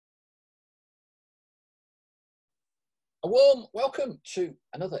A warm welcome to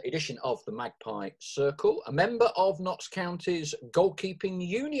another edition of the Magpie Circle. A member of Notts County's goalkeeping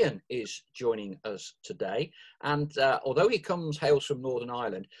union is joining us today. And although he hails from Northern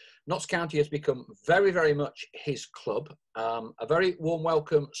Ireland, Notts County has become very, very much his club. A very warm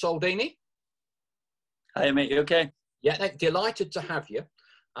welcome, Saul Deeney. Hi, mate. You okay? Yeah, delighted to have you.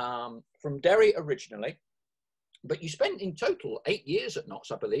 From Derry originally, but you spent in total 8 years at Notts,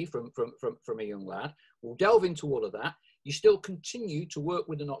 I believe, from a young lad. We'll delve into all of that. You still continue to work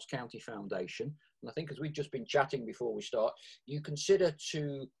with the Notts County Foundation. And I think as we've just been chatting before we start, you consider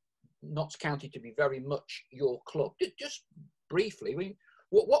Notts County to be very much your club. Just briefly, I mean,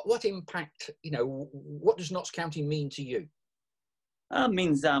 what impact, what does Notts County mean to you? It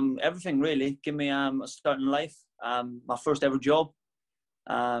means everything, really. Give me a start in life, my first ever job.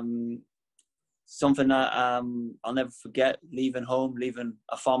 Something that I'll never forget, leaving home, leaving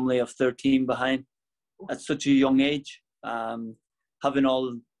a family of 13 behind at such a young age. Having all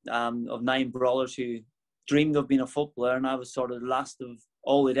of 9 brothers who dreamed of being a footballer, and I was sort of the last of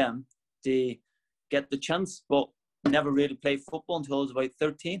all of them to get the chance, but never really played football until I was about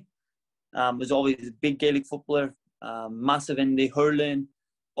 13. Was always a big Gaelic footballer, massive in the hurling,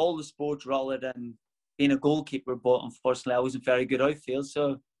 all the sports rather than being a goalkeeper, but unfortunately I wasn't very good outfield,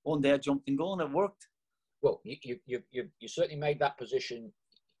 so one day I jumped in goal and it worked. Well, you certainly made that position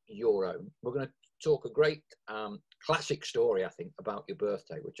your own. We're going to talk a great classic story, I think, about your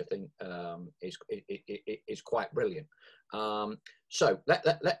birthday, which I think is quite brilliant. So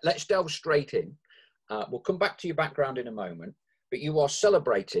let's delve straight in. We'll come back to your background in a moment, but you are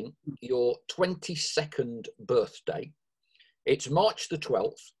celebrating your 22nd birthday. It's March the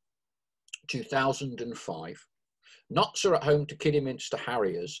 12th, 2005. Notts are at home to Kidderminster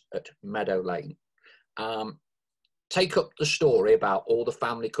Harriers at Meadow Lane. Take up the story about all the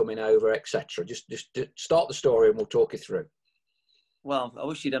family coming over, etc. Just start the story and we'll talk you through. Well, I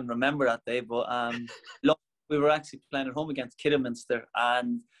wish you didn't remember that day, but look, we were actually playing at home against Kidderminster,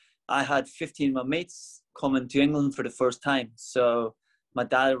 and I had 15 of my mates coming to England for the first time. So my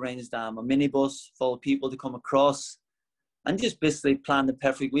dad arranged a minibus full of people to come across and just basically planned the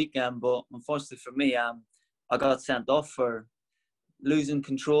perfect weekend. But unfortunately for me, I got sent off for losing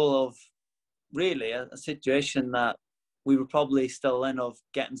control of really a situation that we were probably still in, of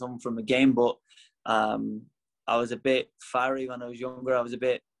getting something from a game. But I was a bit fiery when I was younger. I was a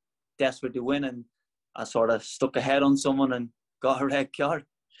bit desperate to win, and I sort of stuck a head on someone and got a red card.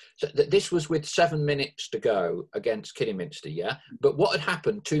 So this was with 7 minutes to go against Kidderminster, yeah? But what had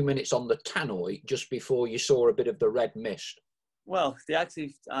happened 2 minutes on the tannoy just before you saw a bit of the red mist? Well, they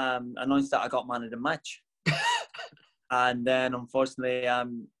actually announced that I got man of the match. And then, unfortunately,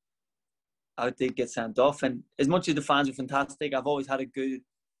 I did get sent off. And as much as the fans were fantastic, I've always had a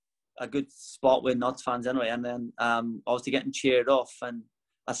good spot with Notts fans anyway. And then obviously getting cheered off, and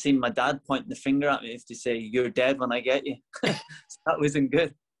I seen my dad pointing the finger at me to say, "You're dead when I get you." So that wasn't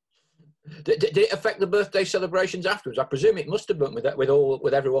good. Did it affect the birthday celebrations afterwards? I presume it must have been with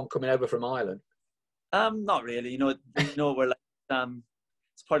everyone coming over from Ireland. Not really. We're like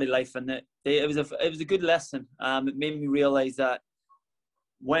it's part of life, and it was a good lesson. It made me realise that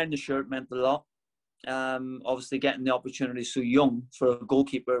wearing the shirt meant a lot. Obviously, getting the opportunity so young for a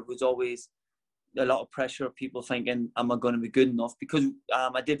goalkeeper was always a lot of pressure. People thinking, "Am I going to be good enough?" Because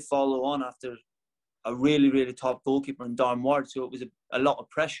I did follow on after a really, really top goalkeeper in Darren Ward, so it was a lot of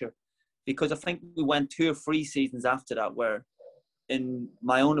pressure. Because I think we went 2 or 3 seasons after that where, in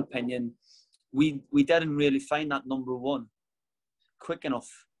my own opinion, we didn't really find that number one quick enough.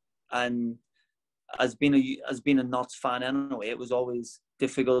 And as being a Notts fan anyway, it was always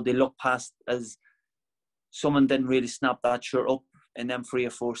difficult. They look past as someone didn't really snap that shirt up in them 3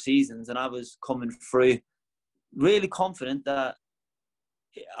 or 4 seasons, and I was coming through really confident that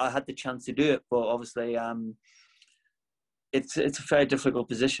I had the chance to do it. But obviously, it's a very difficult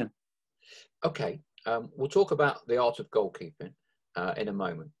position. Okay, we'll talk about the art of goalkeeping in a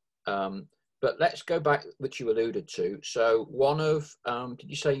moment. But let's go back, which you alluded to. So one of, did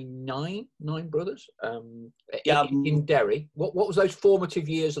you say nine brothers? Yeah. In Derry. What was those formative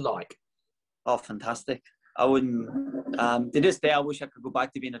years like? Oh, fantastic. I wouldn't, to this day, I wish I could go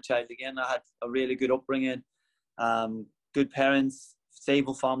back to being a child again. I had a really good upbringing, good parents,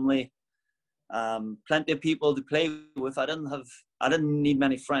 stable family, plenty of people to play with. I didn't need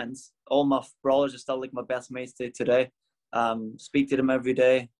many friends. All my brothers are still like my best mates today. Speak to them every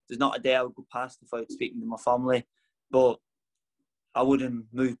day. There's not a day I would go past without speaking to my family. But I wouldn't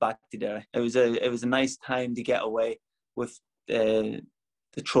move back to Derry. It was a nice time to get away with the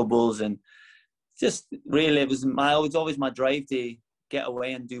troubles, and just really it was always my drive to get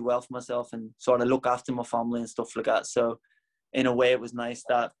away and do well for myself and sort of look after my family and stuff like that. So in a way, it was nice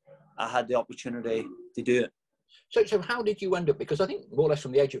that I had the opportunity to do it. So how did you end up? Because I think more or less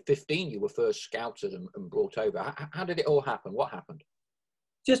from the age of 15, you were first scouted and brought over. How did it all happen? What happened?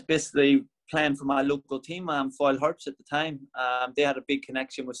 Just basically playing for my local team, Foyle Harps at the time. They had a big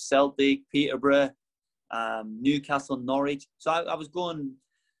connection with Celtic, Peterborough, Newcastle, Norwich. So I was going,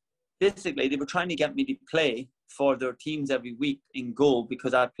 basically, they were trying to get me to play for their teams every week in goal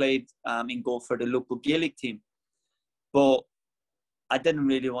because I played in goal for the local Gaelic team. But I didn't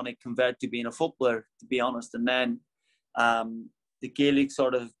really want to convert to being a footballer, to be honest. And then the Gaelic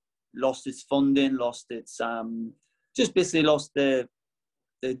sort of lost its funding, lost its, just basically lost the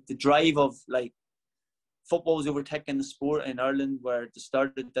drive of like football was overtaking the sport in Ireland, where at the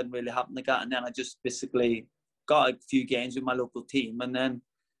start it didn't really happen like that. And then I just basically got a few games with my local team and then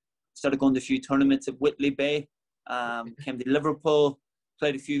started going to a few tournaments at Whitley Bay, came to Liverpool,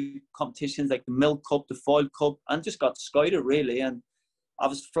 played a few competitions like the Milk Cup, the Foyle Cup, and just got scouted really. And I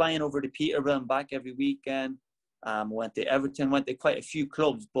was flying over to Peterborough and back every weekend. Went to Everton, went to quite a few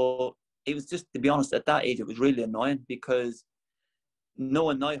clubs, but it was just, to be honest, at that age, it was really annoying because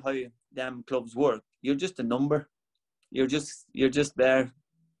knowing now how them clubs work, you're just a number. You're just there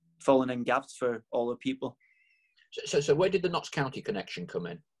filling in gaps for all the people. So where did the Notts County connection come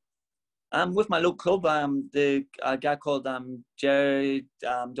in? With my local club, a guy called Jerry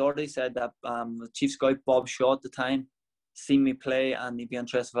Doherty said that the chief scout Bob Shaw at the time seen me play and he'd be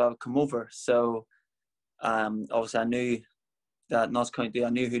interested if I would come over. So obviously I knew that Notts County, I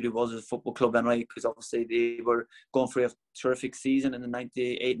knew who there was as a football club anyway, because obviously they were going for a terrific season in the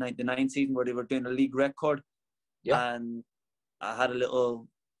 98-99 season where they were doing a league record. Yeah. And I had a little,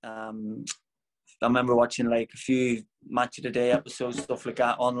 I remember watching like a few Match of the Day episodes, stuff like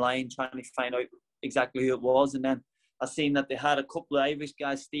that online, trying to find out exactly who it was. And then I seen that they had a couple of Irish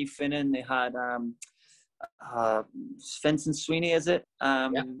guys, Steve Finnan, they had Vincent Sweeney, is it?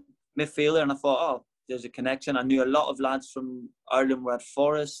 Midfielder, and I thought, oh, there's a connection. I knew a lot of lads from Ireland were at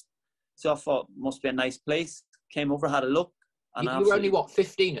Forest, so I thought must be a nice place. Came over, had a look. And you were only, what,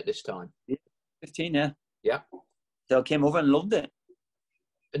 15 at this time? Yeah, 15, yeah. Yeah. So I came over and loved it.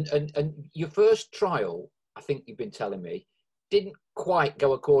 And your first trial, I think you've been telling me, didn't quite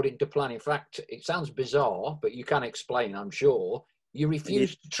go according to plan. In fact, it sounds bizarre, but you can explain, I'm sure. You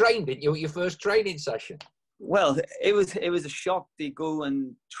refused to train, didn't you, at your first training session? Well, it was a shock to go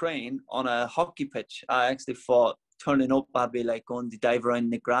and train on a hockey pitch. I actually thought turning up, I'd be like going to dive around in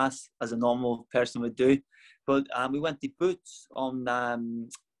the grass as a normal person would do. But we went to Boots on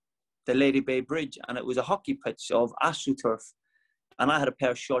the Lady Bay Bridge, and it was a hockey pitch of AstroTurf. And I had a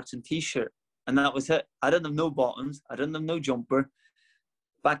pair of shorts and T-shirt, and that was it. I didn't have no bottoms. I didn't have no jumper.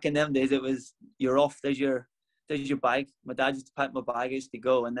 Back in them days, it was, you're off, there's your bag. My dad used to pack my bag, I used to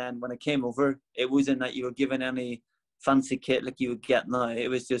go. And then when I came over, it wasn't that you were given any fancy kit like you would get now. It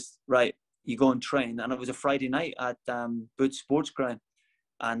was just, right, you go and train. And it was a Friday night at Boots Sports Ground.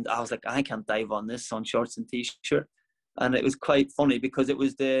 And I was like, I can't dive on this on shorts and T-shirt. And it was quite funny because it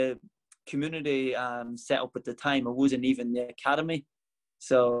was the community set up at the time. It wasn't even the academy.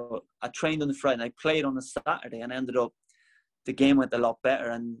 So I trained on the Friday and I played on the Saturday and ended up, the game went a lot better.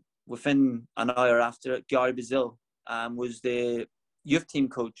 And within an hour after it, Gary Bazil was the youth team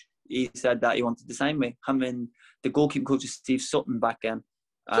coach. He said that he wanted to sign me. I mean, the goalkeeping coach is Steve Sutton back then.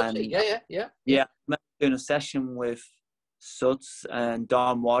 And yeah. I remember doing a session with Suts and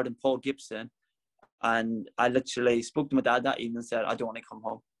Don Ward and Paul Gibson. And I literally spoke to my dad that evening and said, I don't want to come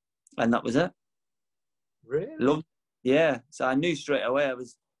home. And that was it. Really? Yeah. So I knew straight away it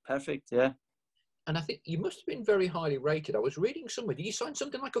was perfect, yeah. And I think you must have been very highly rated. I was reading somewhere. Did you sign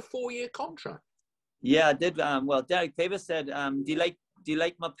something like a 4-year contract? Yeah, I did. Well, Derek Davis said, do you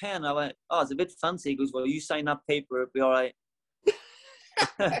like my pen? I went, oh, it's a bit fancy. He goes, well, you sign that paper, it'll be all right.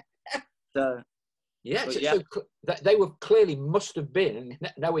 So they were clearly must have been,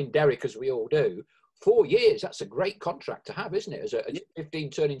 knowing Derek as we all do, 4 years. That's a great contract to have, isn't it? As a 15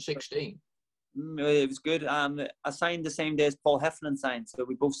 turning 16. It was good. I signed the same day as Paul Heffernan signed, so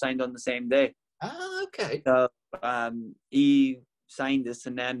we both signed on the same day. Ah, okay. So he signed us,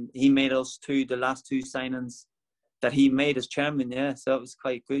 and then he made us the last two signings that he made as chairman. Yeah, so it was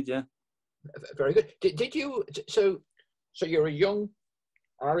quite good. Yeah, very good. Did you? So you're a young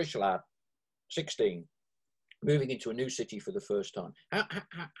Irish lad, 16, moving into a new city for the first time.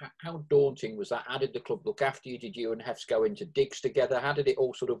 How daunting was that? How did the club look after you? Did you and Hefs go into digs together? How did it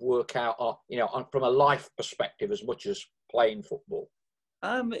all sort of work out? From a life perspective, as much as playing football.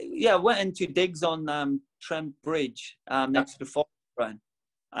 I went into digs on Trent Bridge next to the Forest Ground,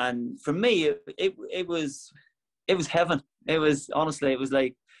 and for me, it was heaven. It was, honestly, it was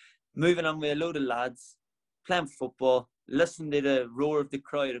like moving on with a load of lads, playing football, listening to the roar of the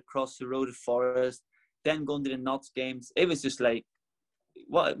crowd across the road at Forest, then going to the Notts games. It was just like,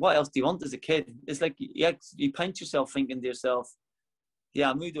 what else do you want as a kid? It's like, yeah, you pinch yourself thinking to yourself,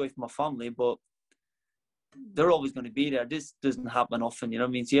 yeah, I moved away from my family, but they're always going to be there. This doesn't happen often, you know what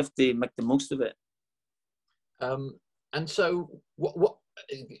I mean? So you have to make the most of it. And so, what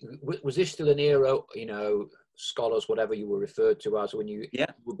was this still an era? You know, scholars, whatever you were referred to as, when you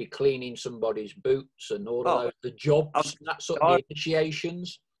would be cleaning somebody's boots and all of those, the jobs, that sort of the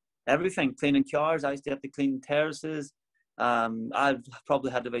initiations. Everything, cleaning cars. I used to have to clean terraces. I've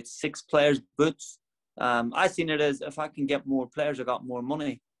probably had about 6 players' boots. I seen it as, if I can get more players, I got more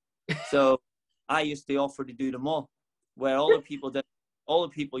money. So I used to offer to do them all, where all the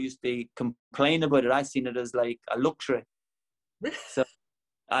people used to complain about it. I seen it as like a luxury. So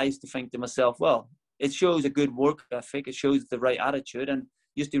I used to think to myself, well, it shows a good work ethic. It shows the right attitude. And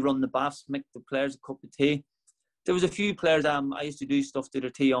used to run the baths, make the players a cup of tea. There was a few players I used to do stuff to their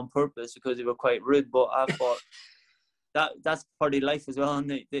tea on purpose because they were quite rude. But I thought that's part of life as well.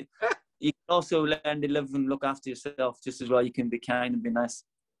 And you can also learn to live and look after yourself just as well. You can be kind and be nice.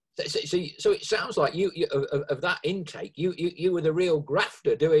 So it sounds like you of that intake, you were the real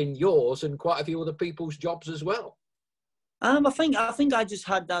grafter doing yours and quite a few other people's jobs as well. I think I just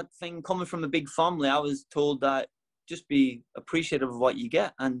had that thing coming from a big family. I was told that just be appreciative of what you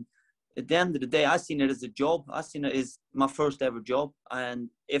get, and at the end of the day, I seen it as a job. I seen it as my first ever job, and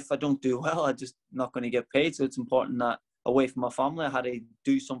if I don't do well, I'm just not going to get paid. So it's important that away from my family, I had to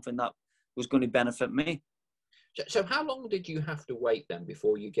do something that was going to benefit me. So how long did you have to wait then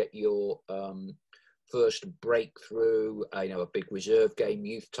before you get your first breakthrough? A big reserve game,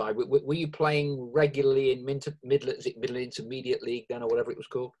 youth tie. Were you playing regularly in middle intermediate league then, or whatever it was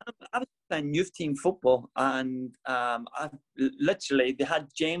called? I was playing youth team football, and they had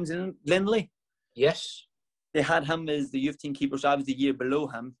James in Lindley. Yes, they had him as the youth team keeper. So I was the year below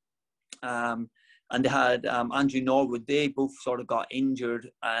him, and they had Andrew Norwood. They both sort of got injured,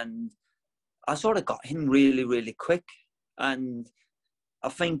 and I sort of got in really, really quick. And I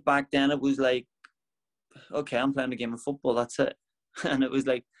think back then it was like, okay, I'm playing a game of football, that's it. And it was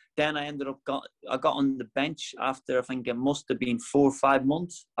like, then I ended up, I got on the bench after, I think it must have been 4 or 5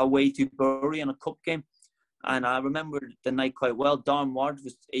 months away to Bury in a cup game. And I remember the night quite well. Darren Ward,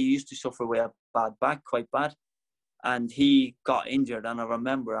 he used to suffer with a bad back, quite bad. And he got injured. And I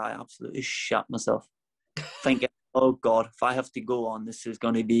remember I absolutely shat myself, thinking, oh God, if I have to go on, this is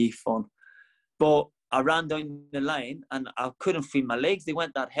going to be fun. But I ran down the line and I couldn't feel my legs. They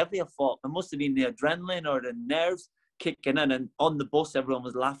went that heavy. I thought it must have been the adrenaline or the nerves kicking in. And on the bus, everyone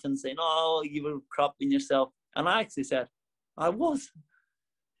was laughing, saying, oh, you were cropping yourself. And I actually said, I was.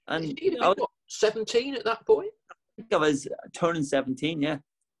 And I was 17 at that point? I think I was turning 17, yeah.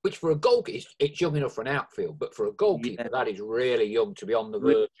 Which for a goalkeeper, it's young enough for an outfield, but for a goalkeeper, that is really young to be on the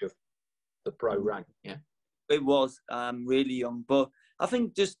verge of the pro rank, yeah. It was really young. But I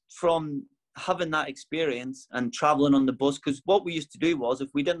think just from having that experience and travelling on the bus, because what we used to do was, if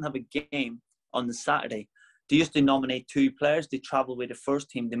we didn't have a game on the Saturday, they used to nominate 2 players to travel with the first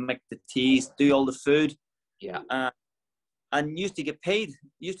team, to make the teas, do all the food. Yeah. And used to get paid.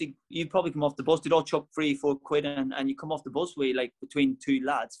 You'd probably come off the bus, they'd all chuck 3-4 quid and you come off the bus with, like, between 2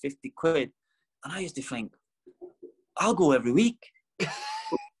 lads, 50 quid. And I used to think, I'll go every week.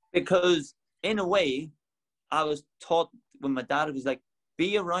 Because in a way, I was taught when my dad was like,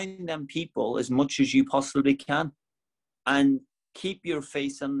 be around them people as much as you possibly can and keep your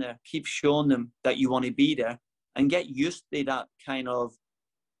face in there, keep showing them that you want to be there and get used to that kind of,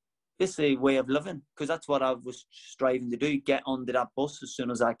 this is a way of living, because that's what I was striving to do, get onto that bus as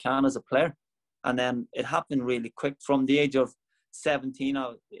soon as I can as a player. And then it happened really quick. From the age of 17,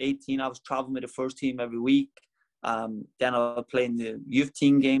 18, I was traveling with the first team every week. Then I was playing the youth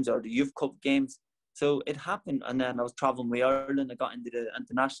team games or the youth cup games. So it happened, and then I was traveling with Ireland. I got into the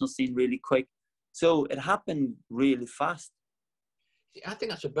international scene really quick. So it happened really fast. I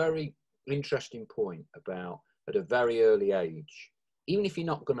think that's a very interesting point about, at a very early age, even if you're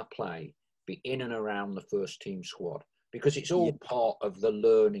not going to play, be in and around the first team squad, because it's all part of the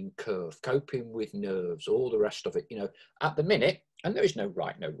learning curve, coping with nerves, all the rest of it. You know, at the minute, and there is no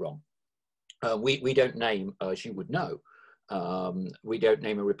right, no wrong. We don't name, as you would know, we don't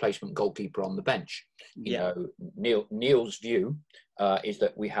name a replacement goalkeeper on the bench. You know, Neil's view is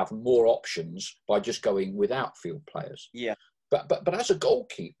that we have more options by just going without field players. Yeah. But as a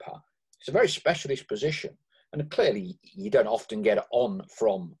goalkeeper, it's a very specialist position, and clearly you don't often get on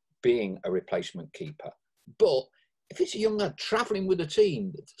from being a replacement keeper. But if it's a young lad travelling with a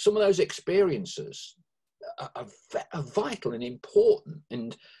team, some of those experiences, are vital and important.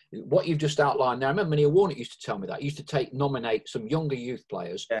 And what you've just outlined now, I remember Neil Warnock used to tell me that. He used to nominate some younger youth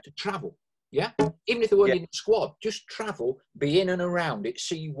players to travel. Yeah, even if they weren't in the squad, just travel, be in and around it,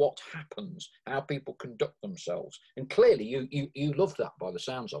 see what happens, how people conduct themselves. And clearly, you loved that by the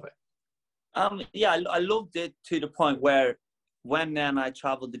sounds of it. I loved it to the point where when then I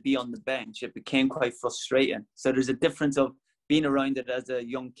travelled to be on the bench, it became quite frustrating. So there's a difference of being around it as a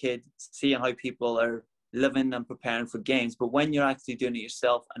young kid, seeing how people are living and preparing for games. But when you're actually doing it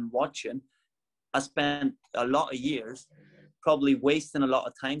yourself and watching, I spent a lot of years probably wasting a lot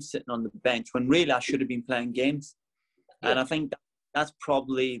of time sitting on the bench when really I should have been playing games. Yeah. And I think that's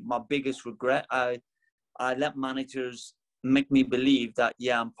probably my biggest regret. I let managers make me believe that,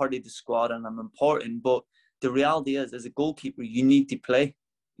 yeah, I'm part of the squad and I'm important. But the reality is, as a goalkeeper, you need to play.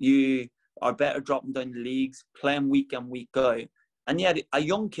 You are better dropping down the leagues, playing week in, week out. And yeah, a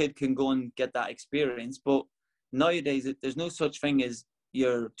young kid can go and get that experience. But nowadays, there's no such thing as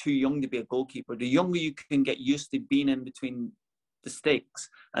you're too young to be a goalkeeper. The younger you can get used to being in between the sticks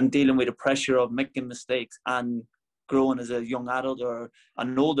and dealing with the pressure of making mistakes and growing as a young adult or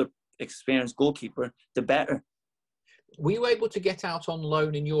an older experienced goalkeeper, the better. Were you able to get out on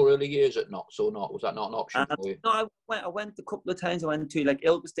loan in your early years at Notts or not? Was that not an option for you? No, I went a couple of times. I went to like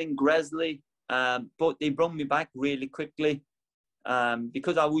Ilkeston, Gresley, but they brought me back really quickly.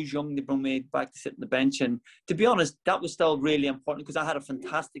 Because I was young, they brought me back to sit on the bench. And to be honest, that was still really important because I had a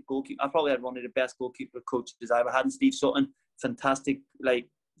fantastic goalkeeper. I probably had one of the best goalkeeper coaches I ever had in Steve Sutton. Fantastic, like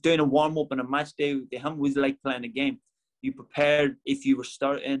doing a warm-up on a match day. Him was like playing a game. You prepared if you were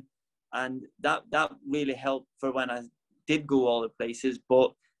starting. And that really helped for when I did go all the places.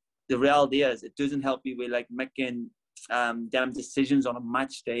 But the reality is, it doesn't help you with like making them decisions on a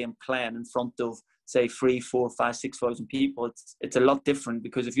match day and playing in front of, say, 3, 4, 5, 6,000 people. It's a lot different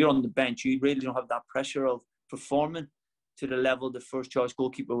because if you're on the bench, you really don't have that pressure of performing to the level the first choice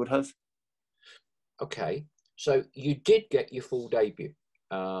goalkeeper would have. Okay, so you did get your full debut.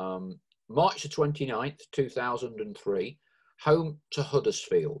 March the 29th, 2003, home to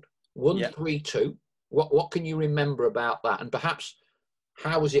Huddersfield. 3-2. What can you remember about that? And perhaps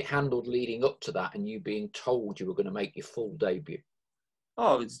how was it handled leading up to that and you being told you were going to make your full debut?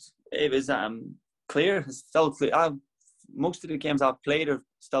 Oh, it was clear. It's still clear. Most of the games I've played are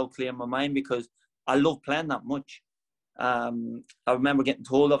still clear in my mind because I love playing that much. I remember getting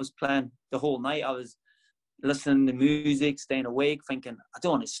told I was playing the whole night. I was listening to music, staying awake, thinking, I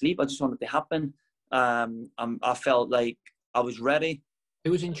don't want to sleep. I just want it to happen. I felt like I was ready. Who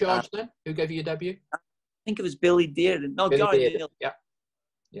was in charge then? Who gave you your debut? I think it was Billy Dearden. No, Billy Gary Dearden. Mills.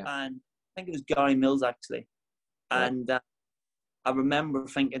 Yeah. And I think it was Gary Mills, actually. Right. And I remember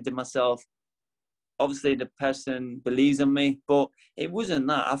thinking to myself, obviously the person believes in me, but it wasn't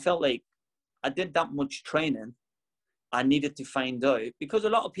that. I felt like I did that much training. I needed to find out because a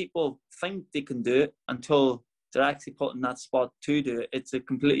lot of people think they can do it until they're actually put in that spot to do it. It's a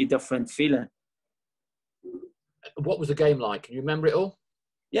completely different feeling. What was the game like? Can you remember it all?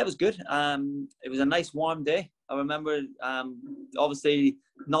 Yeah, it was good. It was a nice warm day. I remember, obviously,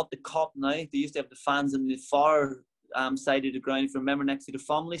 not the Cop now. They used to have the fans on the far side of the ground, if you remember, next to the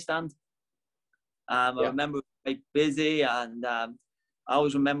family stand. I remember it was quite busy, and I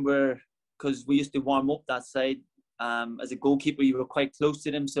always remember, because we used to warm up that side, as a goalkeeper, you were quite close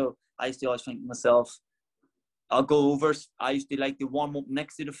to them, so I used to always think to myself, I'll go over. I used to like to warm up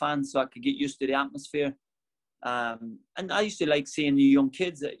next to the fans so I could get used to the atmosphere. And I used to like seeing the young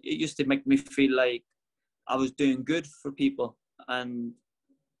kids. It used to make me feel like I was doing good for people and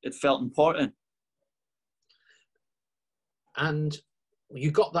it felt important. And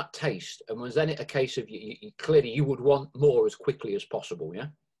you got that taste, and was then it a case of you clearly you would want more as quickly as possible, yeah?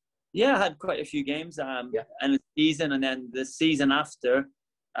 Yeah, I had quite a few games and a season, and then the season after,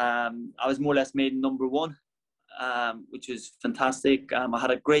 I was more or less made number one, which was fantastic. I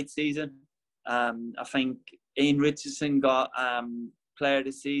had a great season. I think Ian Richardson got player of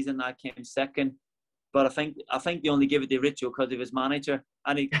the season. I came second, but I think they only gave it to Richo because of his manager,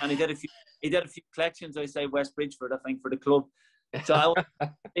 and he did a few collections outside West Bridgeford, I think, for the club. So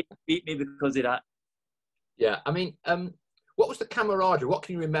he beat me because of that. Yeah, I mean, what was the camaraderie? What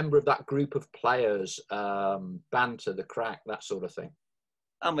can you remember of that group of players? Banter, the crack, that sort of thing.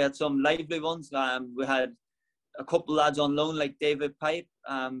 And we had some lively ones. We had a couple lads on loan, like David Pipe,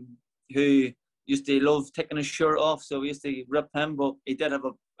 who used to love taking his shirt off, so we used to rip him, but he did have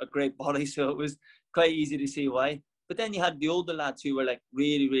a great body, so it was quite easy to see why. But then you had the older lads who were like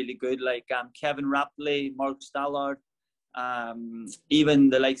really, really good, like Kevin Rapley, Mark Stallard, even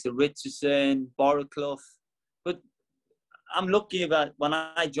the likes of Richardson, Borrowclough. But I'm lucky that when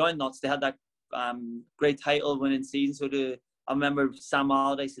I joined Notts, they had that great title-winning season. So I remember Sam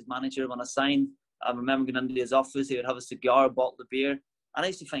Allardyce, his manager, when I signed, I remember going into his office, he would have a cigar, a bottle of beer. And I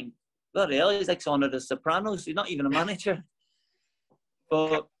used to think, bloody hell, he's like on The Sopranos. He's not even a manager.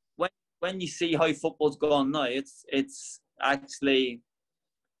 But when you see how football's gone now, it's actually,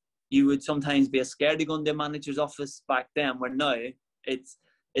 you would sometimes be scared to go into a manager's office back then, where now it's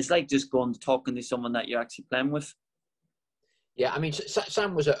like just going talking to someone that you're actually playing with. Yeah, I mean,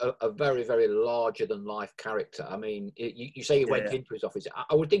 Sam was a very, very larger-than-life character. I mean, you say you went into his office.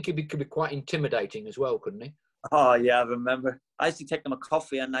 I would think he could be quite intimidating as well, couldn't he? Oh, yeah, I remember. I used to take him a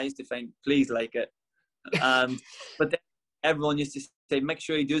coffee and I used to think, please like it. But then everyone used to say, make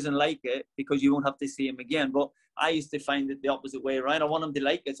sure he doesn't like it because you won't have to see him again. But I used to find it the opposite way around. I want him to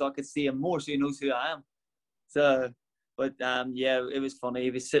like it so I could see him more so he knows who I am. So, but yeah, it was funny.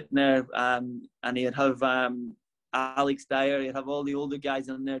 He was sitting there and he'd have Alex Dyer, he'd have all the older guys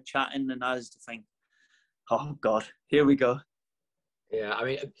in there chatting, and I used to think, oh God, here we go. Yeah, I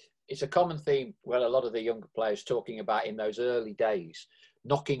mean, it's a common theme where a lot of the younger players talking about in those early days,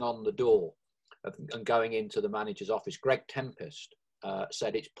 knocking on the door and going into the manager's office. Greg Tempest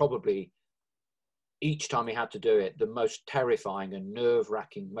said it's probably, each time he had to do it, the most terrifying and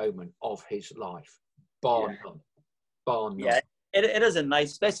nerve-wracking moment of his life. Bar none. Bar none. Yeah, it isn't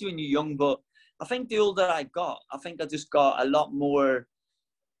nice, especially when you're young, but I think the older I got, I think I just got a lot more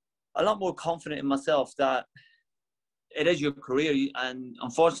confident in myself that it is your career, and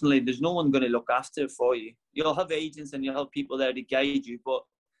unfortunately, there's no one going to look after it for you. You'll have agents and you'll have people there to guide you, but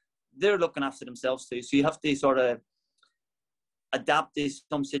they're looking after themselves too. So you have to sort of adapt to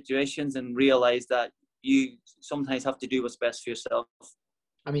some situations and realize that you sometimes have to do what's best for yourself.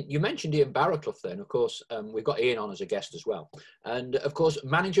 I mean, you mentioned Ian Barraclough then. Of course, we've got Ian on as a guest as well. And, of course,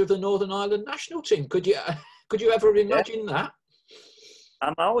 manager of the Northern Ireland national team. Could you ever imagine that?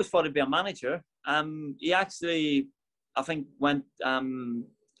 I always thought he'd be a manager. He actually, I think, went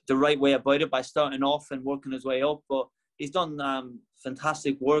the right way about it by starting off and working his way up. But he's done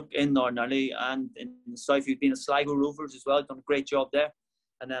fantastic work in Northern Ireland and in the South. He's been a Sligo Rovers as well. He's done a great job there.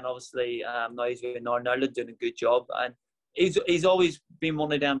 And then, obviously, now he's in Northern Ireland doing a good job. And he's always been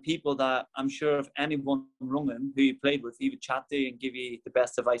one of them people that I'm sure if anyone rung him who he played with, he would chat to and give you the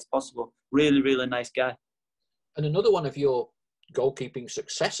best advice possible. Really, really nice guy. And another one of your goalkeeping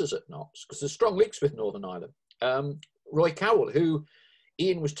successors at Notts, because there's strong links with Northern Ireland, Roy Cowell, who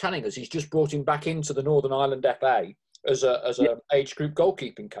Ian was telling us he's just brought him back into the Northern Ireland FA as a age group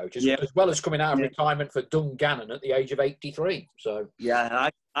goalkeeping coach, as well as coming out of retirement for Dungannon at the age of 83. So yeah,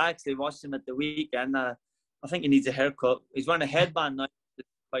 I actually watched him at the weekend. I think he needs a haircut. He's wearing a headband now.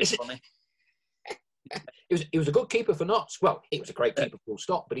 It's quite funny. He was a good keeper for Notts. Well, he was a great keeper, full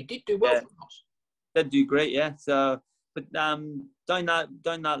stop, but he did do well for Notts. Did do great, yeah. So, but down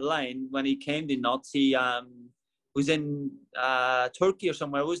that line when he came to Notts, he was in Turkey or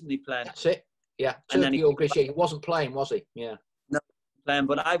somewhere, wasn't he playing? That's it. Yeah, Turkey or Greece. He wasn't playing, was he? Yeah. No, playing.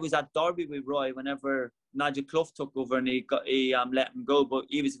 But I was at Derby with Roy whenever Nigel Clough took over and he let him go. But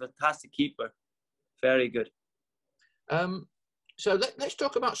he was a fantastic keeper. Very good. So let's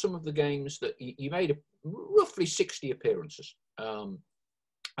talk about some of the games that you made roughly 60 appearances.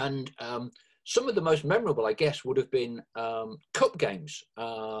 And some of the most memorable, I guess, would have been cup games.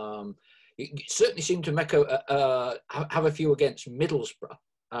 You certainly seemed to make have a few against Middlesbrough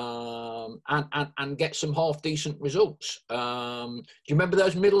and get some half-decent results. Do you remember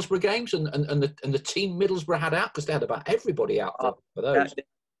those Middlesbrough games and the team Middlesbrough had out? Because they had about everybody out for those.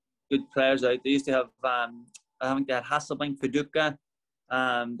 Good players out. They used to have, I think they had Hasselbank, Paducah.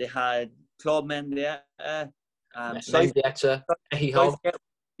 They had Claude Mendieta, Ehiog.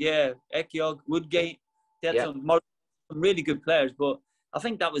 Yeah, Ekiog, Woodgate. They had some really good players, but I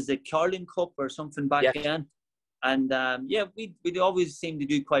think that was the Carlton Cup or something back then. And we'd always seem to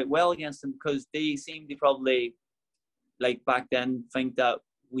do quite well against them because they seemed to probably, like back then, think that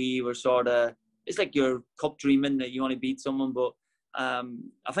we were sort of, it's like you're cup dreaming that you want to beat someone, but I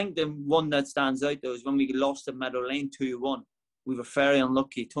think the one that stands out though is when we lost at Meadow Lane 2-1. We were very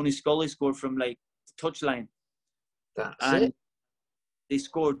unlucky. Tony Scully scored from like the touchline. That's it. They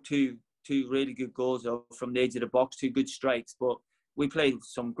scored two really good goals from the edge of the box, 2 good strikes. But we played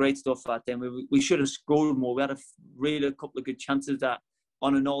some great stuff that day. We should have scored more. We had a couple of good chances that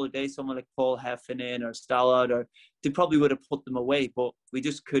on another day, someone like Paul Heffernan or Stallard, or they probably would have put them away. But we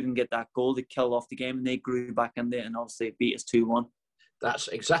just couldn't get that goal to kill off the game, and they grew back in there and obviously beat us 2-1. That's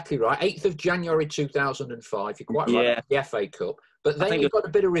exactly right. 8th of January 2005. You're quite right. The FA Cup. But then you got a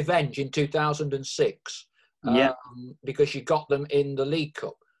bit of revenge in 2006. Because you got them in the League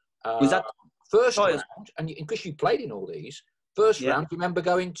Cup. Was that first round? And because you played in all these, First round, do you remember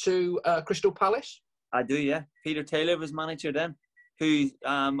going to Crystal Palace? I do, yeah. Peter Taylor was manager then, who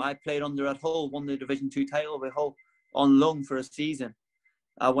I played under at Hull, won the Division 2 title with Hull on loan for a season.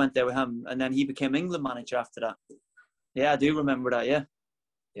 I went there with him, and then he became England manager after that. Yeah, I do remember that, yeah.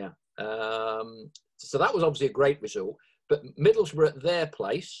 Yeah. So that was obviously a great result. But Middlesbrough at their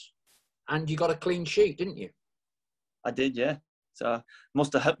place, and you got a clean sheet, didn't you? I did, yeah. So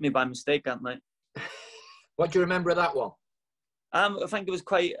must have hit me by mistake that night. What do you remember of that one? I think it was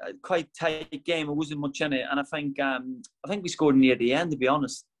quite tight game. It wasn't much in it, and I think we scored near the end. To be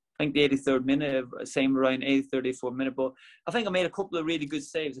honest, I think the 83rd minute, same around 83rd, 84th minute. But I think I made a couple of really good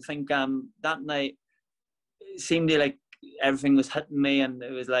saves. I think that night it seemed like everything was hitting me, and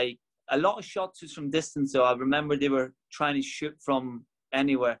it was like a lot of shots was from distance. So I remember they were trying to shoot from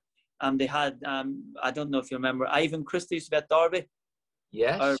anywhere. They had I don't know if you remember Ivan Christie used to be at Derby.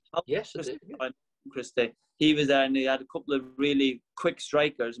 Yes, yes, I do. Christie. He was there, and he had a couple of really quick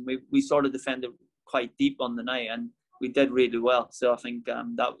strikers, and we sort of defended quite deep on the night, and we did really well. So I think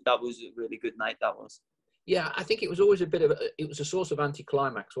that was a really good night. That was. Yeah, I think it was always it was a source of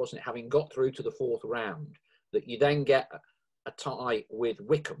anticlimax, wasn't it? Having got through to the fourth round, that you then get a tie with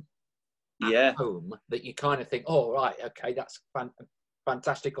Wickham at home, that you kind of think, oh, right, okay, that's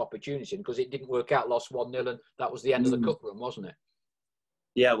fantastic opportunity, because it didn't work out, lost 1-0, and that was the end of the cup run, wasn't it?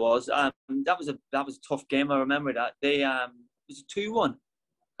 Yeah, it was. That was a tough game. I remember that. They it was a 2-1.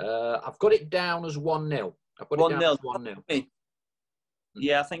 I've got it down as 1-0. I've got it down as 1-0.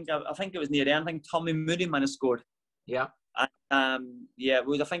 Yeah, I think it was near the end. I think Tommy Moody might have scored. Yeah. Yeah, it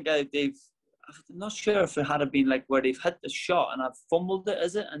was. I think I'm not sure if it had been like where they've hit the shot and I've fumbled it,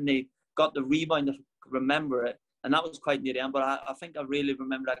 is it? And they got the rebound. I remember it, and that was quite near the end. But I think I really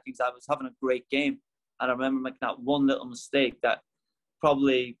remember that because I was having a great game, and I remember making that one little mistake that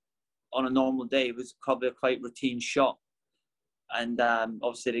probably on a normal day was probably a quite routine shot, and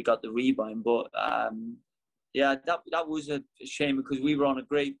obviously they got the rebound. But yeah, that was a shame because we were on a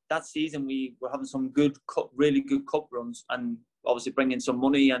great that season. We were having some really good cup runs, and obviously bringing some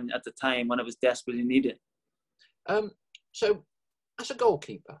money and at the time when it was desperately needed. So, as a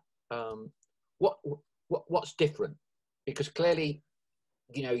goalkeeper, what's different? Because clearly,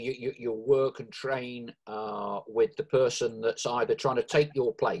 you know, you work and train with the person that's either trying to take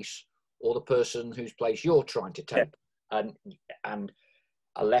your place or the person whose place you're trying to take. And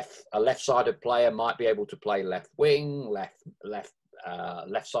a left-sided player might be able to play left wing, left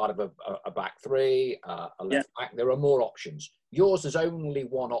side of a back three, a left back. There are more options. Yours is only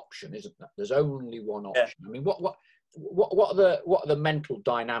one option, isn't there? There's only one option. I mean, what are the mental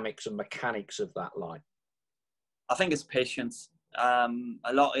dynamics and mechanics of that like? I think it's patience. A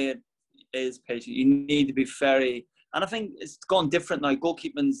lot of it is patience. You need to be very, and I think it's gone different now.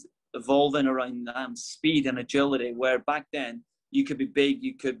 Goalkeeping's evolving around speed and agility, where back then you could be big,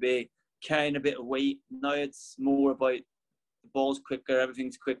 you could be carrying a bit of weight. Now it's more about the ball's quicker,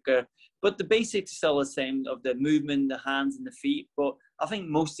 everything's quicker, but the basics are still the same of the movement, the hands and the feet. But I think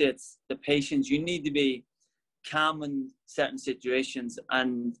mostly it's the patience. You need to be calm in certain situations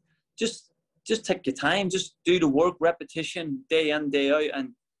and just take your time, just do the work, repetition, day in, day out, and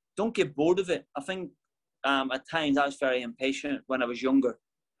don't get bored of it. I think at times I was very impatient when I was younger,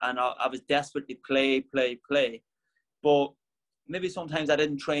 and I was desperate to play, but maybe sometimes I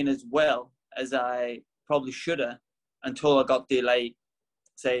didn't train as well as I probably should have until I got to, like,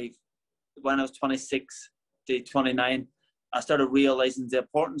 say, when I was 26 to 29, I started realising the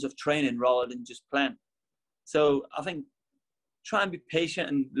importance of training rather than just playing. So I think try and be patient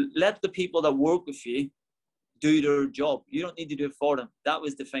and let the people that work with you do their job. You don't need to do it for them. That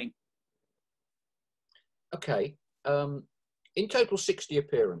was the thing. Okay. In total 60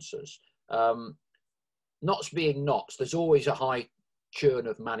 appearances, knots being knots, there's always a high churn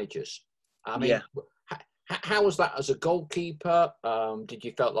of managers. I mean, how was that as a goalkeeper? Did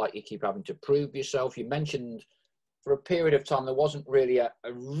you felt like you keep having to prove yourself? You mentioned for a period of time there wasn't really a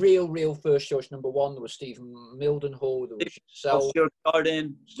real first choice number one. There was Stephen Mildenhall, there was yourself, Stuart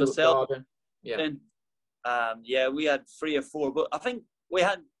Garden, myself. Yeah. Yeah, we had 3 or 4, but I think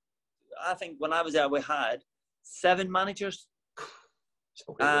when I was there, we had 7 managers.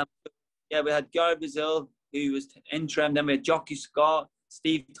 Yeah, we had Gary Bazil, who was interim. Then we had Jockey Scott,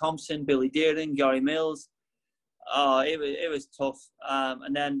 Steve Thompson, Billy Dearden, Gary Mills. Oh, it was tough.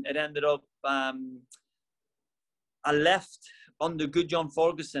 And then it ended up, I left under good John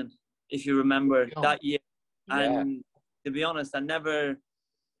Ferguson, if you remember, that year. And to be honest,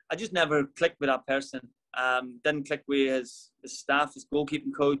 I just never clicked with that person. Didn't click with his staff, his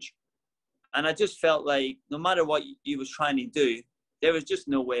goalkeeping coach. And I just felt like no matter what he was trying to do, there was just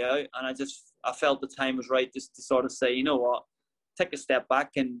no way out. And I felt the time was right just to sort of say, you know what, take a step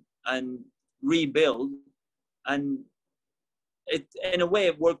back and rebuild. And it, in a way,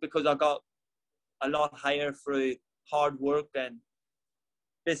 it worked because I got a lot higher through hard work and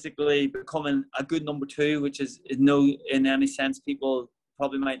basically becoming a good number two, which is no, in any sense, people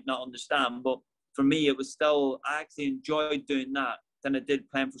probably might not understand. But for me, it was still, I actually enjoyed doing that than I did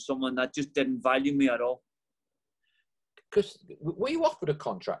playing for someone that just didn't value me at all. Because were you offered a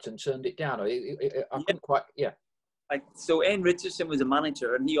contract and turned it down? I couldn't quite, Like, so Ian Richardson was a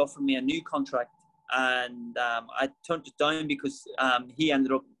manager and he offered me a new contract, and I turned it down because he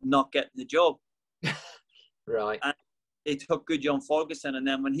ended up not getting the job. Right. And they took good John Ferguson, and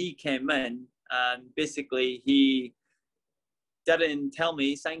then when he came in, basically he didn't tell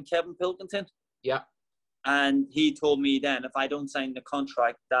me he signed Kevin Pilkington. Yeah. And he told me then if I don't sign the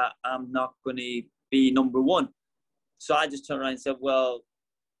contract that I'm not going to be number one. So I just turned around and said, well,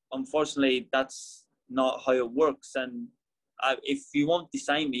 unfortunately, that's not how it works. And if you want to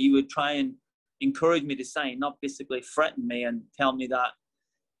sign me, you would try and encourage me to sign, not basically threaten me and tell me that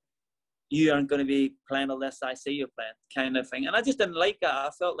you aren't going to be playing unless I say you're playing, kind of thing. And I just didn't like it.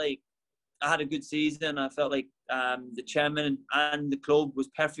 I felt like I had a good season. I felt like the chairman and the club was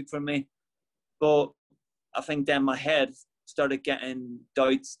perfect for me. But I think then my head started getting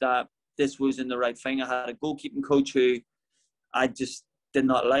doubts that this wasn't the right thing. I had a goalkeeping coach who I just did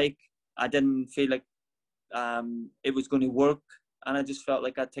not like. I didn't feel like it was going to work. And I just felt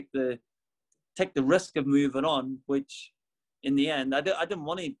like I'd take the risk of moving on, which in the end, I didn't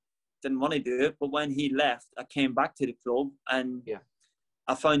want to do it. But when he left, I came back to the club, and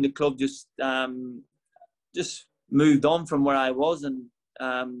I found the club just moved on from where I was. And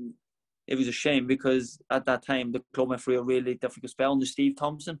it was a shame because at that time, the club went through a really difficult spell under Steve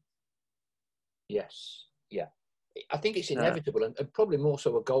Thompson. Yes, yeah. I think it's inevitable, and probably more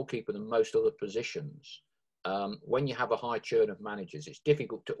so a goalkeeper than most other positions. When you have a high churn of managers, it's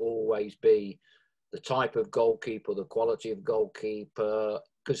difficult to always be the type of goalkeeper, the quality of goalkeeper,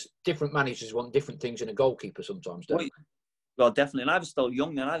 because different managers want different things in a goalkeeper sometimes, don't they? Well, definitely. And I was still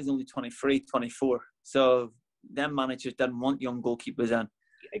young then. I was only 23, 24. So them managers didn't want young goalkeepers then.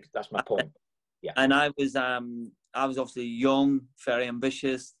 That's my point. Yeah. And I was obviously young, very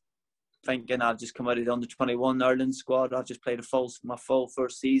ambitious, thinking I've just come out of the under-21 Ireland squad. I've just played my full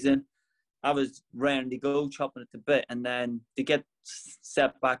first season. I was raring to go, chopping it to bit. And then to get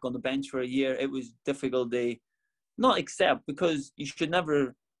set back on the bench for a year, it was difficult to not accept, because you should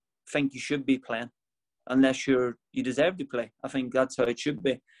never think you should be playing unless you deserve to play. I think that's how it should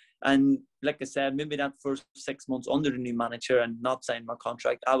be. And like I said, maybe that first 6 months under the new manager and not signing my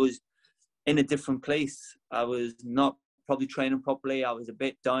contract, I was in a different place. I was not probably training properly. I was a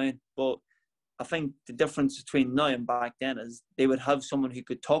bit down. But I think the difference between now and back then is they would have someone who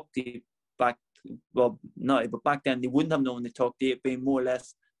could talk to you back then they wouldn't have known to talk to you. It'd be more or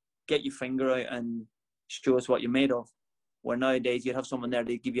less get your finger out and show us what you're made of. Where nowadays you'd have someone there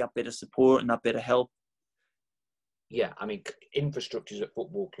to give you a bit of support and a bit of help. Yeah, I mean, infrastructures at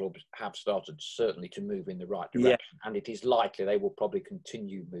football clubs have started certainly to move in the right direction, and it is likely they will probably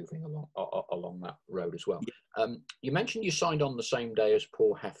continue moving along that road as well. Yeah. You mentioned you signed on the same day as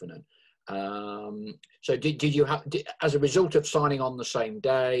Paul Heffernan. So did you have, as a result of signing on the same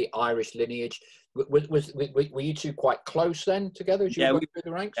day, Irish lineage, were you two quite close then together as you went through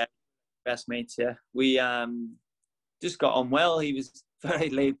the ranks? Yeah, best mates, yeah. We just got on well. He was very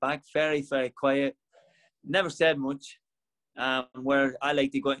laid back, very, very quiet. Never said much. Where I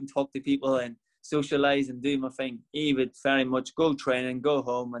like to go out and talk to people and socialise and do my thing. He would very much go training, go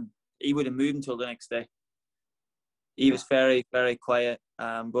home, and he wouldn't move until the next day. He was very, very quiet,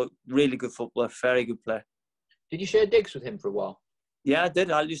 but really good footballer, very good player. Did you share digs with him for a while? Yeah, I did.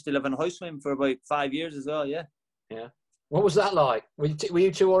 I used to live in a house with him for about 5 years as well, yeah. Yeah. What was that like? Were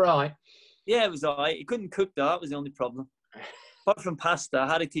you two all right? Yeah, it was all right. He couldn't cook, though. That was the only problem. Apart from pasta, I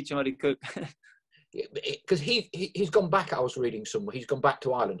had to teach him how to cook. Because he's gone back, I was reading somewhere, he's gone back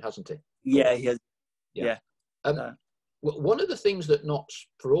to Ireland, hasn't he? Yeah, he has. Yeah. One of the things that Notts,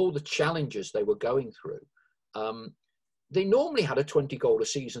 for all the challenges they were going through, they normally had a 20-goal a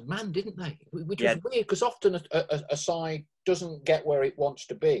season man, didn't they? Which was weird, because often a side doesn't get where it wants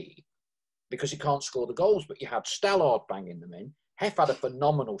to be because it can't score the goals, but you had Stallard banging them in. Hef had a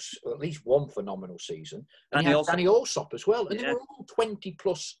phenomenal, at least one phenomenal season. And he had Danny Allsop as well. And they were all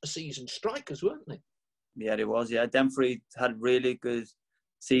 20-plus a season strikers, weren't they? Yeah, they was. Yeah, Denfrey had really good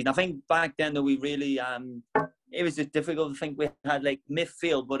season. I think back then that we really, it was just difficult to think we had like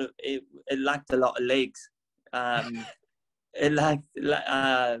midfield, but it lacked a lot of legs. It lacked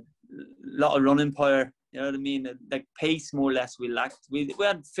a lot of running power. You know what I mean? Like pace, more or less, we lacked. We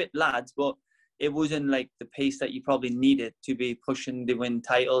had fit lads, but it wasn't like the pace that you probably needed to be pushing to win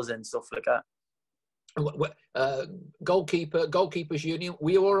titles and stuff like that. Goalkeepers union,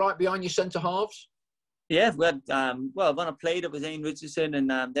 were you all right behind your centre halves? Yeah, we had, well, when I played, it was Ian Richardson, and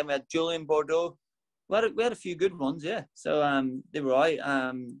then we had Julian Bordeaux. We had a few good ones, yeah. So they were all right.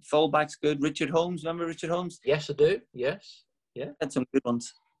 Fullback's good. Richard Holmes, remember Richard Holmes? Yes, I do. Yes, yeah. Had some good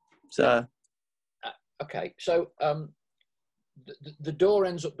ones. So okay, so the door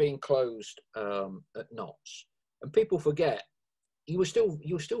ends up being closed at Notts, and people forget you were still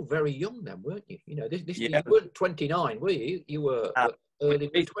very young then, weren't you? You know, you weren't 29, were you? You were early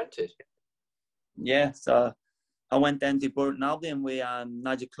mid-20s. Yeah, so I went then to Burton Albion with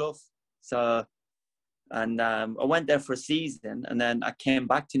Nigel Clough. So, and I went there for a season, and then I came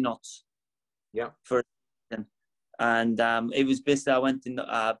back to Notts. Yeah. For a season. And it was basically I went in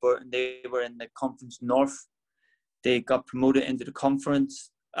Burton. They were in the Conference North. They got promoted into the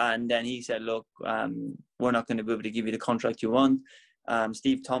conference, and then he said, "Look, we're not going to be able to give you the contract you want."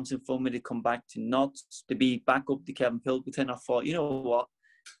 Steve Thompson phoned me to come back to Notts to be back up to Kevin Pilkington. I thought, you know what?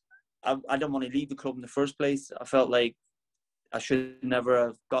 I don't want to leave the club in the first place. I felt like I should never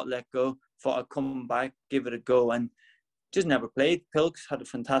have got let go. Thought I'd come back, give it a go, and just never played. Pilks had a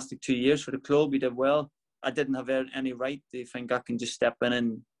fantastic 2 years for the club. He did well. I didn't have any right to think I can just step in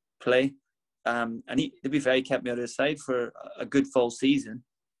and play. And he, to be fair, he kept me out of his side for a good full season.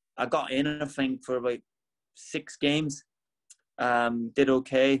 I got in, I think, for about 6 games. Did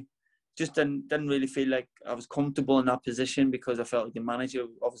okay. Just didn't really feel like I was comfortable in that position because I felt like the manager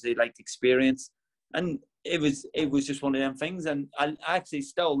obviously liked experience, and it was just one of them things. And I actually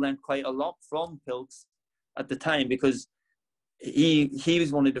still learned quite a lot from Pilks at the time because he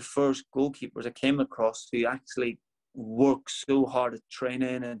was one of the first goalkeepers I came across who actually worked so hard at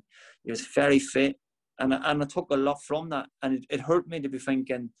training, and he was very fit, and I took a lot from that. And it hurt me to be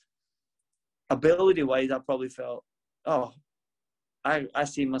thinking, ability wise, I probably felt, oh, I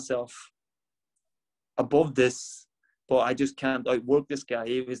see myself above this, but I just can't outwork this guy.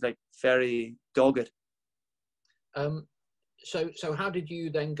 He was like very dogged. So how did you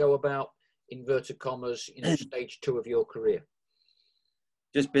then go about, inverted commas, stage 2 of your career?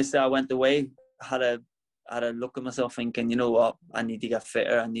 Just basically, I went away, had a look at myself, thinking, you know what, I need to get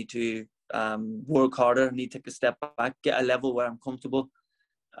fitter. I need to work harder. I need to take a step back, get a level where I'm comfortable.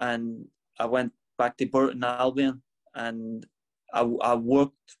 And I went back to Burton Albion, and I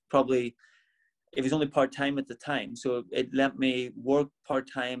worked probably, it was only part-time at the time, so it let me work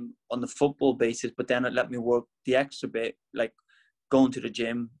part-time on the football basis, but then it let me work the extra bit, like going to the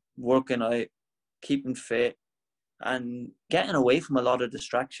gym, working out, keeping fit, and getting away from a lot of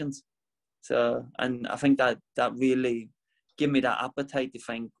distractions. So, and I think that really gave me that appetite to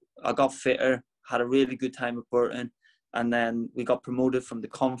think. I got fitter, had a really good time at Burton, and then we got promoted from the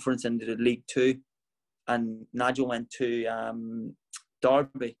conference into the League 2. And Nigel went to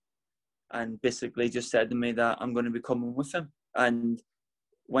Derby and basically just said to me that I'm going to be coming with him. And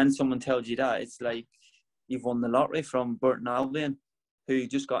when someone tells you that, it's like you've won the lottery from Burton Albion, who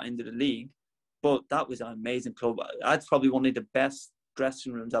just got into the league. But that was an amazing club. That's probably one of the best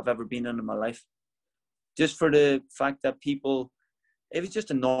dressing rooms I've ever been in my life. Just for the fact that people, it was just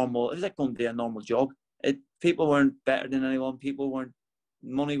it was like going to do a normal job. People weren't better than anyone.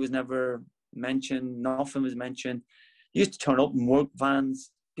 Money was never mentioned. Nothing was mentioned. You used to turn up in work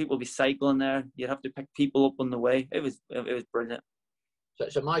vans. People would be cycling there. You'd have to pick people up on the way. It was brilliant.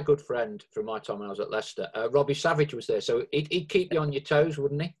 So my good friend from my time when I was at Leicester, Robbie Savage was there. So he'd keep you on your toes,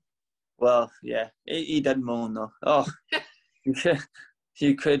 wouldn't he? Well, yeah, he did moan though. Oh,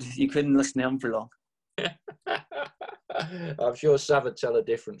 you couldn't listen to him for long. I'm sure Sav would tell a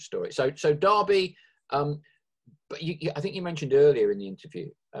different story. So Derby, but I think you mentioned earlier in the interview,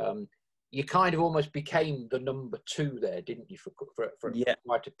 you kind of almost became the number 2 there, didn't you, for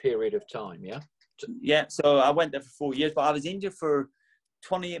quite a period of time, yeah? Yeah, so I went there for 4 years, but I was injured for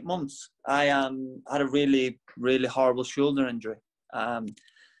 28 months. I had a really, really horrible shoulder injury.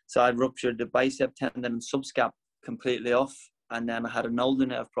 So I ruptured the bicep tendon and subscap completely off, and then I had an ulnar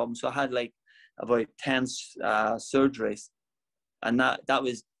nerve problem. So I had like about 10 surgeries, and that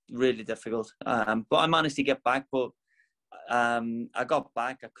was really difficult. But I managed to get back, but I got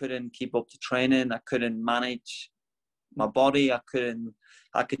back. I couldn't keep up the training. I couldn't manage my body. I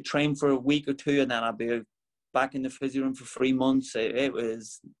could train for a week or 2, and then I'd be back in the physio room for 3 months. It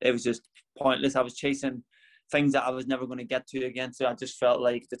was just pointless. I was chasing things that I was never going to get to again. So I just felt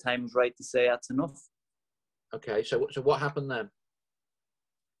like the time was right to say that's enough. Okay, so what happened then?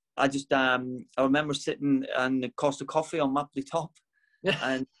 I just I remember sitting on the Costa Coffee on Mapley Top,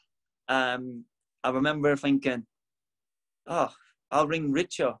 and I remember thinking, oh, I'll ring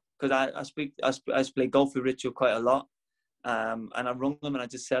Richo, because I play golf with Richard quite a lot, and I rung him and I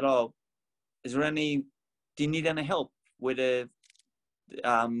just said, "Oh, do you need any help with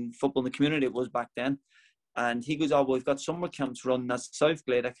football in the community?" It was back then. And he goes, "Oh, well, we've got summer camps running at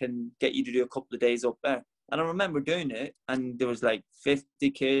Southglade. I can get you to do a couple of days up there." And I remember doing it, and there was like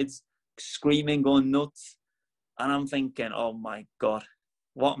 50 kids screaming, going nuts. And I'm thinking, oh my God,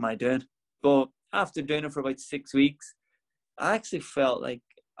 what am I doing? But after doing it for about 6 weeks, I actually felt like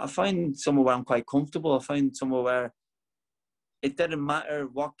I found somewhere where I'm quite comfortable. I found somewhere where it didn't matter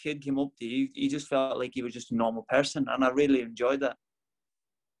what kid came up to you. You just felt like you were just a normal person. And I really enjoyed that.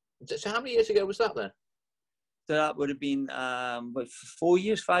 So how many years ago was that then? So that would have been about 4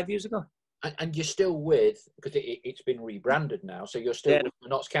 years, 5 years ago. And you're still with, because it's been rebranded now, so you're still with the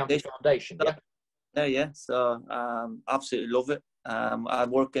Notts County Foundation, yeah? Yeah. So absolutely love it. I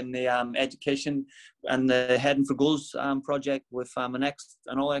work in the education and the Heading for Goals project with an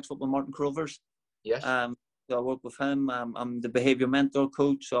all ex-football Martin Crovers. Yes. So I work with him. I'm the behaviour mentor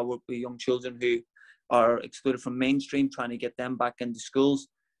coach, so I work with young children who are excluded from mainstream, trying to get them back into schools.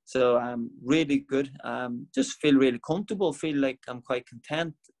 So really good. Just feel really comfortable. Feel like I'm quite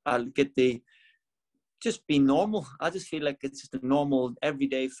content. I'll get just be normal. I just feel like it's just a normal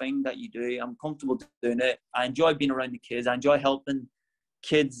everyday thing that you do. I'm comfortable doing it. I enjoy being around the kids. I enjoy helping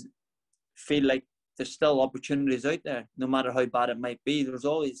kids feel like there's still opportunities out there, no matter how bad it might be. There's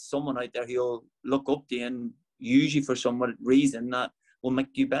always someone out there who'll look up to you and use you for some reason that will make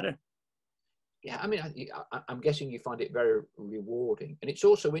you better. Yeah, I mean, I'm guessing you find it very rewarding. And it's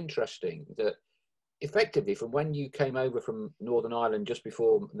also interesting that effectively from when you came over from Northern Ireland just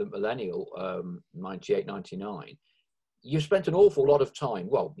before the millennial, 98, 99, you've spent an awful lot of time.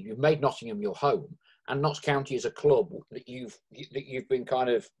 Well, you've made Nottingham your home, and Notts County is a club that you've been kind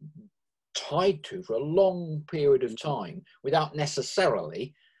of tied to for a long period of time without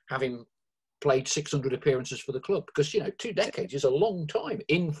necessarily having played 600 appearances for the club, because 2 decades is a long time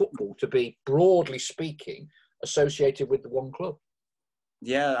in football to be, broadly speaking, associated with the one club.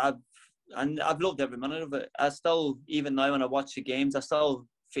 Yeah, I've loved every minute of it. I still, even now when I watch the games, I still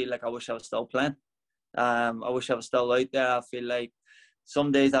feel like I wish I was still playing. I wish I was still out there. I feel like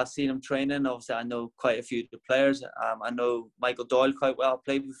some days I've seen him training. Obviously, I know quite a few of the players. I know Michael Doyle quite well. I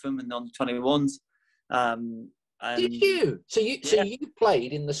played with him in the under-21s. Did you? So you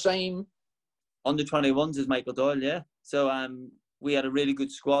played in the same under-21s as Michael Doyle, yeah. So we had a really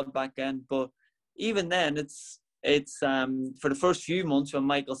good squad back then. But even then, it's for the first few months when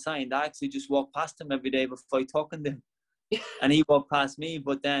Michael signed, I actually just walked past him every day before talking to him. And he walked past me,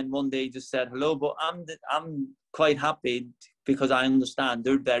 but then one day he just said hello. But I'm quite happy because I understand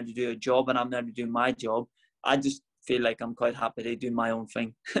they're there to do a job and I'm there to do my job. I just feel like I'm quite happy to do my own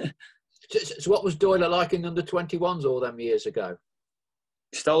thing. So what was Doyle like in under-21s all them years ago?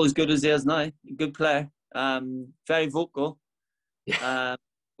 Still as good as he is now. Good player. Very vocal.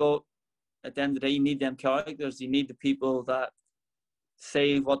 But at the end of the day, you need them characters. You need the people that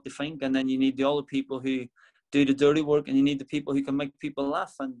say what they think, and then you need the other people who do the dirty work, and you need the people who can make people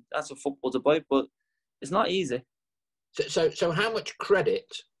laugh, and that's what football's about. But it's not easy. So how much credit?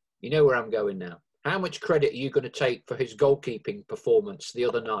 You know where I'm going now. How much credit are you going to take for his goalkeeping performance the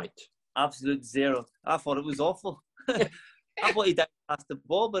other night? Absolute zero. I thought it was awful. I thought he did pass the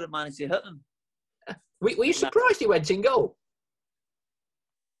ball, but it managed to hit him. Were you surprised he went in goal?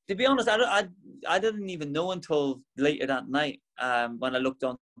 To be honest, I didn't even know until later that night when I looked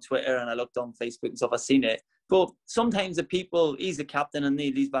on Twitter and I looked on Facebook and stuff. I seen it. But sometimes the people, he's the captain and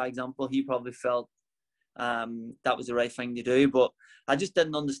he leads by example. He probably felt that was the right thing to do. But I just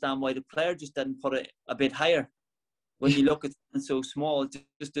didn't understand why the player just didn't put it a bit higher. When you look at it so small, it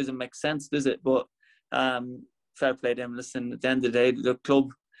just doesn't make sense, does it? But fair play to him. Listen, at the end of the day, the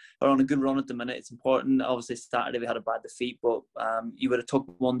club are on a good run at the minute. It's important. Obviously, Saturday we had a bad defeat, but you would have took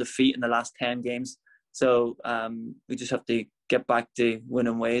one defeat in the last 10 games. So we just have to get back to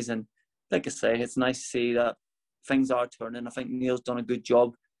winning ways. And like I say, it's nice to see that things are turning. I think Neil's done a good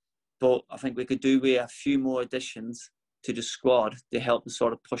job, but I think we could do with a few more additions to the squad to help us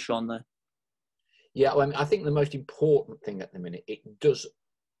sort of push on there. Yeah, well, I mean, I think the most important thing at the minute, it does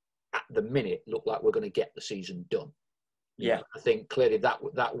at the minute look like we're going to get the season done. Yeah, I think clearly that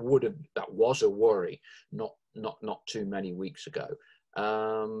was a worry not too many weeks ago.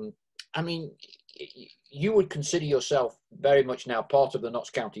 I mean, you would consider yourself very much now part of the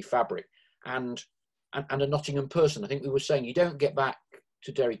Notts County fabric and a Nottingham person. I think we were saying you don't get back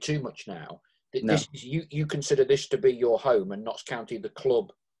to Derry too much now. No. You consider this to be your home and Notts County the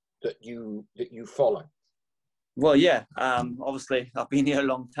club that you follow. Well, yeah. Obviously, I've been here a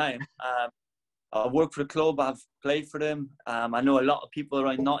long time. I work for the club. I've played for them. I know a lot of people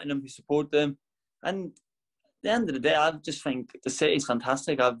around Nottingham who support them. And at the end of the day, I just think the city's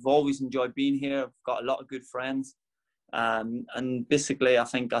fantastic. I've always enjoyed being here. I've got a lot of good friends. And basically, I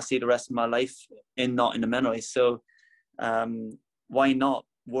think I see the rest of my life in Nottingham anyway. So why not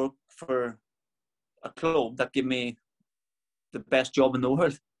work for a club that give me the best job in the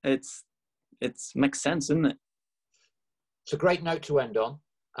world? It's makes sense, isn't it? It's a great note to end on.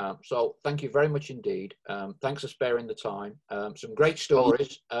 So thank you very much indeed. Thanks for sparing the time. Some great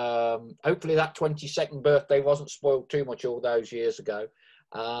stories. Hopefully that 22nd birthday wasn't spoiled too much all those years ago.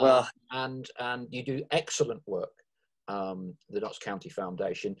 And you do excellent work. The Notts County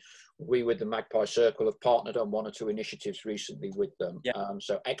Foundation. We with the Magpie Circle have partnered on 1 or 2 initiatives recently with them.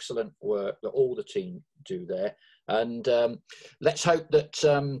 So excellent work that all the team do there. And let's hope that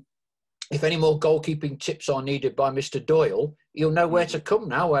if any more goalkeeping tips are needed by Mr. Doyle, you'll know where to come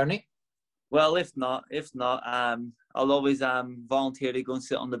now, won't he? Well, if not, I'll always volunteer to go and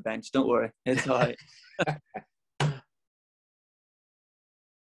sit on the bench. Don't worry, it's all right.